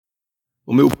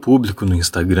O meu público no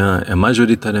Instagram é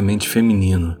majoritariamente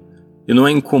feminino, e não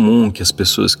é incomum que as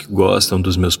pessoas que gostam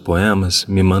dos meus poemas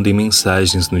me mandem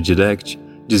mensagens no direct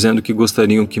dizendo que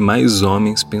gostariam que mais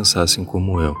homens pensassem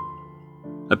como eu.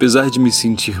 Apesar de me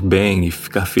sentir bem e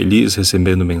ficar feliz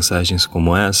recebendo mensagens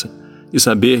como essa, e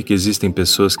saber que existem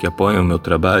pessoas que apoiam o meu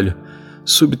trabalho,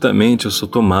 subitamente eu sou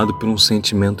tomado por um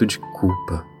sentimento de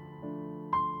culpa.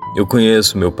 Eu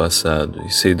conheço meu passado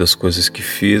e sei das coisas que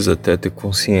fiz até ter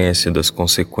consciência das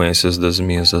consequências das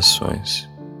minhas ações.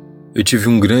 Eu tive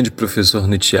um grande professor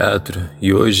no teatro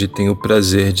e hoje tenho o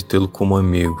prazer de tê-lo como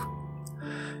amigo.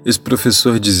 Esse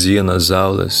professor dizia nas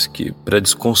aulas que, para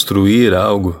desconstruir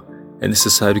algo, é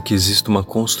necessário que exista uma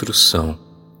construção.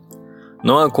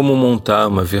 Não há como montar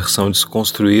uma versão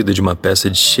desconstruída de uma peça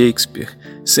de Shakespeare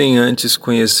sem antes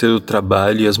conhecer o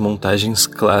trabalho e as montagens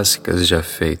clássicas já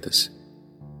feitas.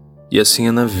 E assim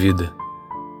é na vida.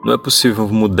 Não é possível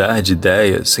mudar de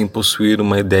ideia sem possuir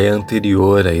uma ideia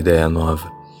anterior à ideia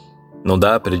nova. Não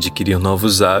dá para adquirir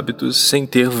novos hábitos sem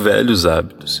ter velhos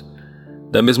hábitos.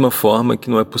 Da mesma forma que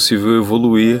não é possível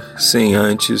evoluir sem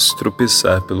antes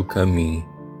tropeçar pelo caminho.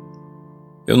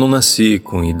 Eu não nasci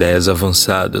com ideias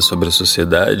avançadas sobre a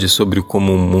sociedade e sobre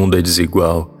como o mundo é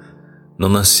desigual. Não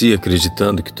nasci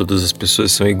acreditando que todas as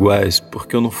pessoas são iguais,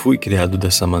 porque eu não fui criado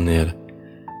dessa maneira.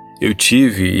 Eu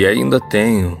tive e ainda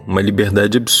tenho uma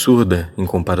liberdade absurda em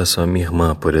comparação à minha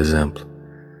irmã, por exemplo.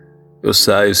 Eu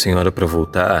saio sem hora para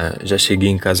voltar, já cheguei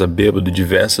em casa bêbado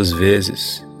diversas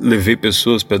vezes, levei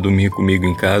pessoas para dormir comigo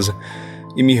em casa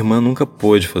e minha irmã nunca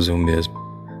pôde fazer o mesmo.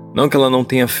 Não que ela não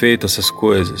tenha feito essas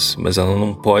coisas, mas ela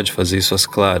não pode fazer isso às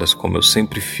claras, como eu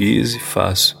sempre fiz e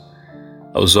faço.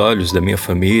 Aos olhos da minha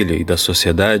família e da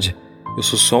sociedade, eu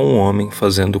sou só um homem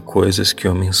fazendo coisas que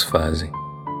homens fazem.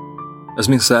 As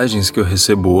mensagens que eu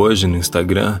recebo hoje no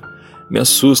Instagram me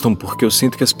assustam porque eu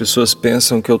sinto que as pessoas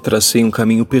pensam que eu tracei um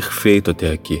caminho perfeito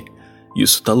até aqui. E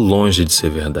isso está longe de ser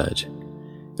verdade.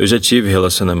 Eu já tive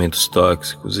relacionamentos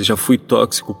tóxicos e já fui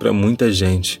tóxico para muita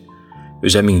gente. Eu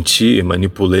já menti,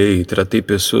 manipulei e tratei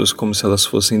pessoas como se elas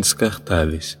fossem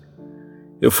descartáveis.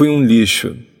 Eu fui um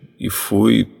lixo e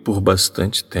fui por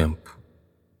bastante tempo.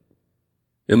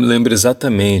 Eu me lembro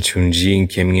exatamente um dia em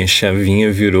que a minha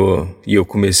chavinha virou e eu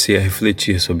comecei a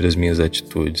refletir sobre as minhas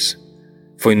atitudes.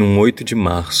 Foi num 8 de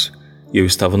março e eu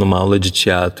estava numa aula de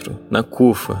teatro, na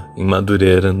CUFA, em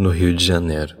Madureira, no Rio de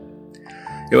Janeiro.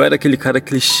 Eu era aquele cara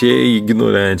clichê e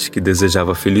ignorante que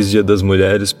desejava Feliz Dia das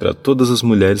Mulheres para todas as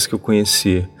mulheres que eu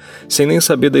conhecia, sem nem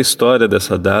saber da história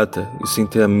dessa data e sem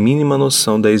ter a mínima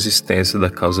noção da existência da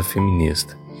causa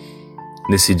feminista.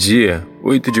 Nesse dia,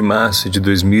 8 de março de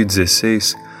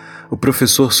 2016, o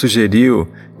professor sugeriu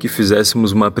que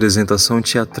fizéssemos uma apresentação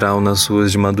teatral nas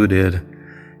ruas de Madureira,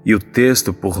 e o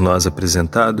texto por nós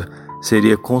apresentado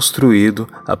seria construído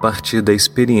a partir da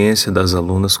experiência das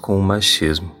alunas com o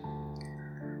machismo.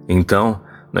 Então,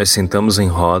 nós sentamos em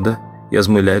roda e as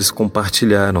mulheres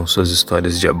compartilharam suas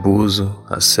histórias de abuso,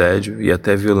 assédio e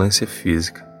até violência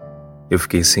física. Eu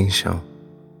fiquei sem chão.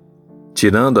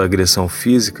 Tirando a agressão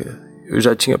física, eu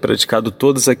já tinha praticado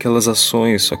todas aquelas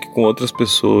ações, só que com outras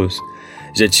pessoas.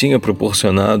 Já tinha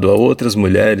proporcionado a outras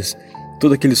mulheres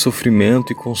todo aquele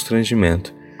sofrimento e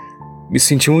constrangimento. Me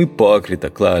senti um hipócrita,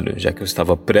 claro, já que eu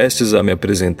estava prestes a me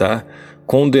apresentar,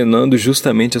 condenando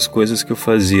justamente as coisas que eu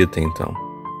fazia até então.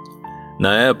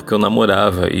 Na época eu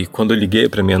namorava e quando eu liguei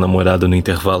para minha namorada no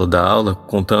intervalo da aula,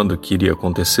 contando o que iria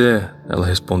acontecer, ela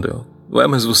respondeu: "Ué,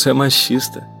 mas você é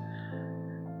machista."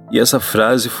 E essa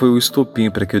frase foi o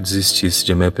estopim para que eu desistisse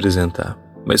de me apresentar,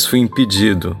 mas fui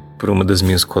impedido por uma das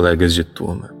minhas colegas de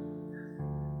turma.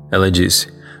 Ela disse: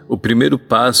 "O primeiro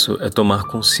passo é tomar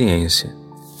consciência,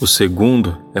 o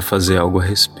segundo é fazer algo a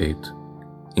respeito.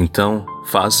 Então,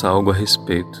 faça algo a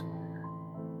respeito.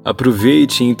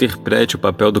 Aproveite e interprete o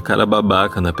papel do cara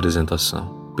babaca na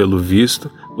apresentação. Pelo visto,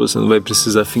 você não vai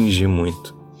precisar fingir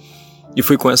muito." E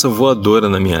foi com essa voadora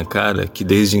na minha cara que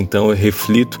desde então eu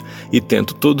reflito e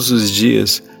tento todos os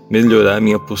dias melhorar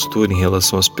minha postura em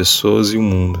relação às pessoas e o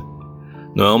mundo.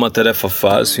 Não é uma tarefa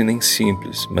fácil e nem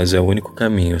simples, mas é o único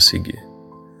caminho a seguir.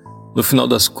 No final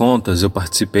das contas, eu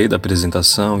participei da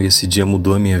apresentação e esse dia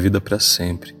mudou a minha vida para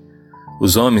sempre.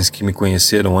 Os homens que me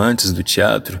conheceram antes do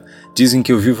teatro dizem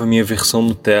que eu vivo a minha versão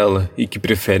Nutella e que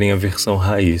preferem a versão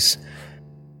raiz.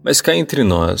 Mas cá entre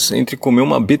nós, entre comer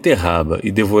uma beterraba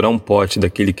e devorar um pote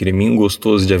daquele creminho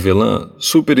gostoso de avelã,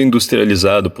 super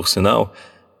industrializado por sinal,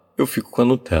 eu fico com a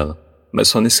Nutella. Mas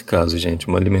só nesse caso, gente,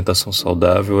 uma alimentação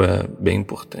saudável é bem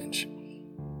importante.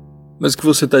 Mas o que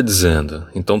você está dizendo?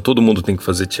 Então todo mundo tem que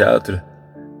fazer teatro?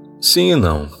 Sim e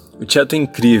não. O teatro é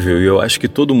incrível e eu acho que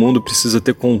todo mundo precisa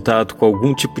ter contato com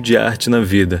algum tipo de arte na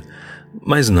vida.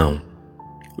 Mas não.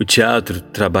 O teatro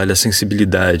trabalha a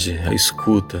sensibilidade, a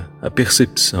escuta, a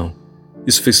percepção.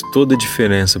 Isso fez toda a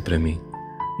diferença para mim.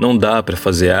 Não dá para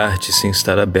fazer arte sem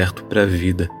estar aberto para a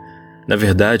vida. Na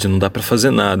verdade, não dá para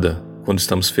fazer nada quando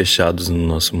estamos fechados no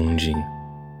nosso mundinho.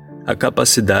 A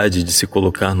capacidade de se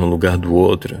colocar no lugar do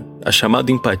outro, a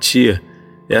chamada empatia,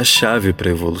 é a chave para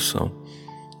a evolução.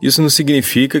 Isso não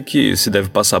significa que se deve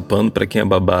passar pano para quem é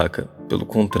babaca. Pelo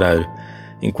contrário,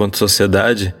 enquanto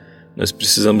sociedade, nós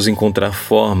precisamos encontrar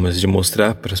formas de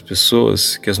mostrar para as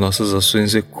pessoas que as nossas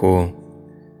ações ecoam.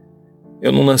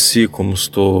 Eu não nasci como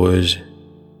estou hoje.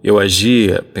 Eu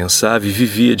agia, pensava e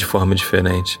vivia de forma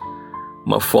diferente.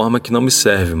 Uma forma que não me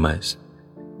serve mais.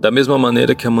 Da mesma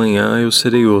maneira que amanhã eu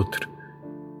serei outro.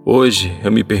 Hoje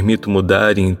eu me permito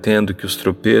mudar e entendo que os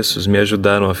tropeços me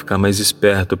ajudaram a ficar mais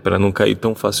esperto para não cair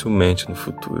tão facilmente no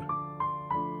futuro.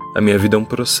 A minha vida é um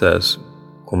processo,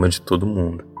 como a de todo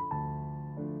mundo.